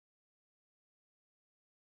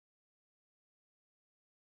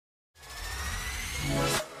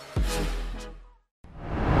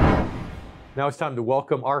Now it's time to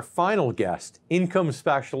welcome our final guest, income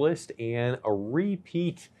specialist and a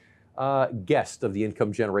repeat guest of the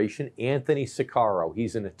income generation, Anthony Saccaro.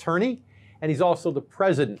 He's an attorney, and he's also the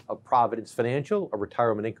president of Providence Financial, a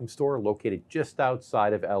retirement income store located just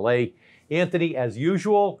outside of LA. Anthony, as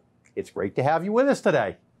usual, it's great to have you with us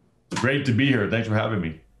today. Great to be here. Thanks for having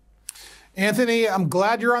me. Anthony, I'm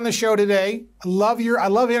glad you're on the show today. I love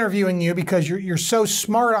interviewing you because you're so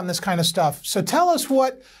smart on this kind of stuff. So tell us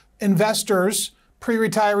what investors,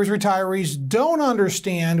 pre-retirees, retirees don't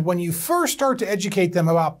understand when you first start to educate them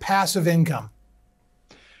about passive income.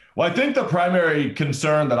 Well, I think the primary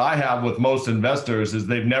concern that I have with most investors is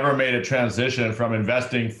they've never made a transition from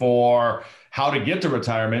investing for how to get to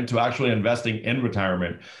retirement to actually investing in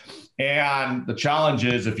retirement. And the challenge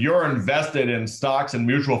is if you're invested in stocks and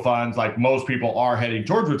mutual funds, like most people are heading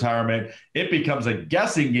towards retirement, it becomes a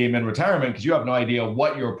guessing game in retirement because you have no idea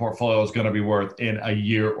what your portfolio is going to be worth in a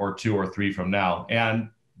year or 2 or 3 from now. And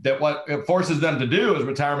that what it forces them to do is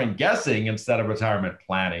retirement guessing instead of retirement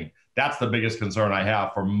planning. That's the biggest concern I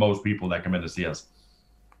have for most people that come in to see us.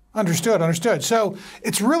 Understood. So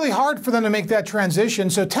it's really hard for them to make that transition.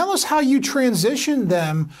 So tell us how you transition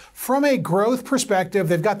them from a growth perspective.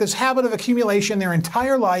 They've got this habit of accumulation their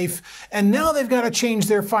entire life, and now they've got to change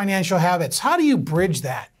their financial habits. How do you bridge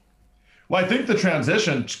that? Well, I think the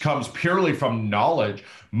transition comes purely from knowledge.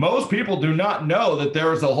 Most people do not know that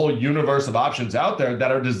there is a whole universe of options out there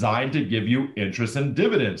that are designed to give you interest and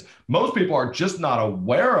dividends. Most people are just not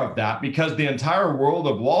aware of that because the entire world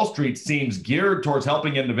of Wall Street seems geared towards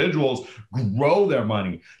helping individuals grow their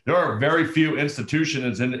money. There are very few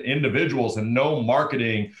institutions and individuals and no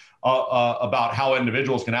marketing about how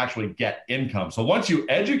individuals can actually get income. So once you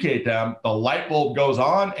educate them, the light bulb goes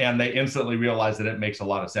on and they instantly realize that it makes a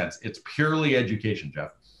lot of sense. It's purely education,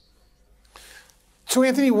 Jeff. So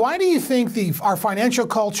Anthony, why do you think our financial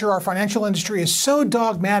culture, our financial industry is so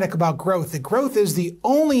dogmatic about growth? That growth is the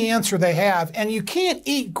only answer they have, and you can't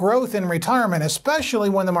eat growth in retirement, especially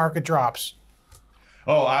when the market drops.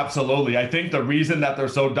 Oh, absolutely. I think the reason that they're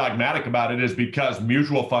so dogmatic about it is because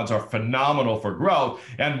mutual funds are phenomenal for growth,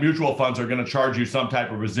 and mutual funds are going to charge you some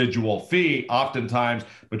type of residual fee, oftentimes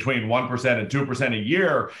between 1% and 2% a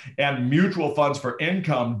year. And mutual funds for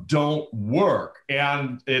income don't work.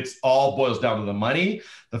 And it's all boils down to the money.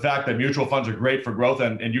 The fact that mutual funds are great for growth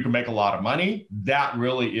and you can make a lot of money, that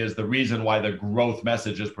really is the reason why the growth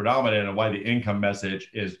message is predominant and why the income message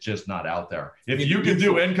is just not out there. If you can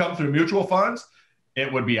do income through mutual funds, it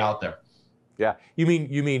would be out there. Yeah, you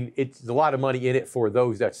mean it's a lot of money in it for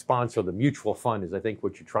those that sponsor the mutual fund is I think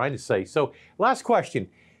what you're trying to say. So last question,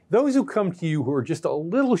 those who come to you who are just a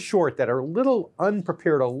little short, that are a little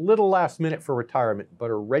unprepared, a little last minute for retirement, but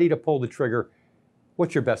are ready to pull the trigger,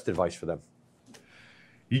 what's your best advice for them?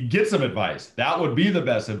 You get some advice. That would be the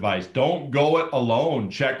best advice. Don't go it alone.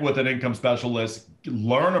 Check with an income specialist,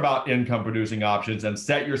 learn about income producing options, and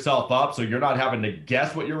set yourself up so you're not having to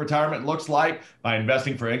guess what your retirement looks like. By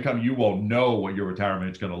investing for income, you will know what your retirement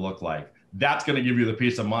is going to look like. That's going to give you the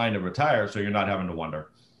peace of mind to retire so you're not having to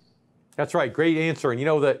wonder. That's right. Great answer. And you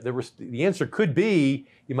know, the answer could be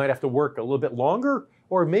you might have to work a little bit longer,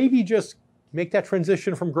 or maybe just make that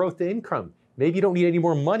transition from growth to income. Maybe you don't need any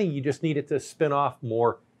more money, you just need it to spin off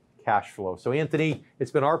more cash flow. So Anthony,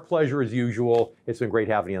 it's been our pleasure as usual. It's been great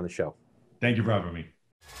having you on the show. Thank you for having me.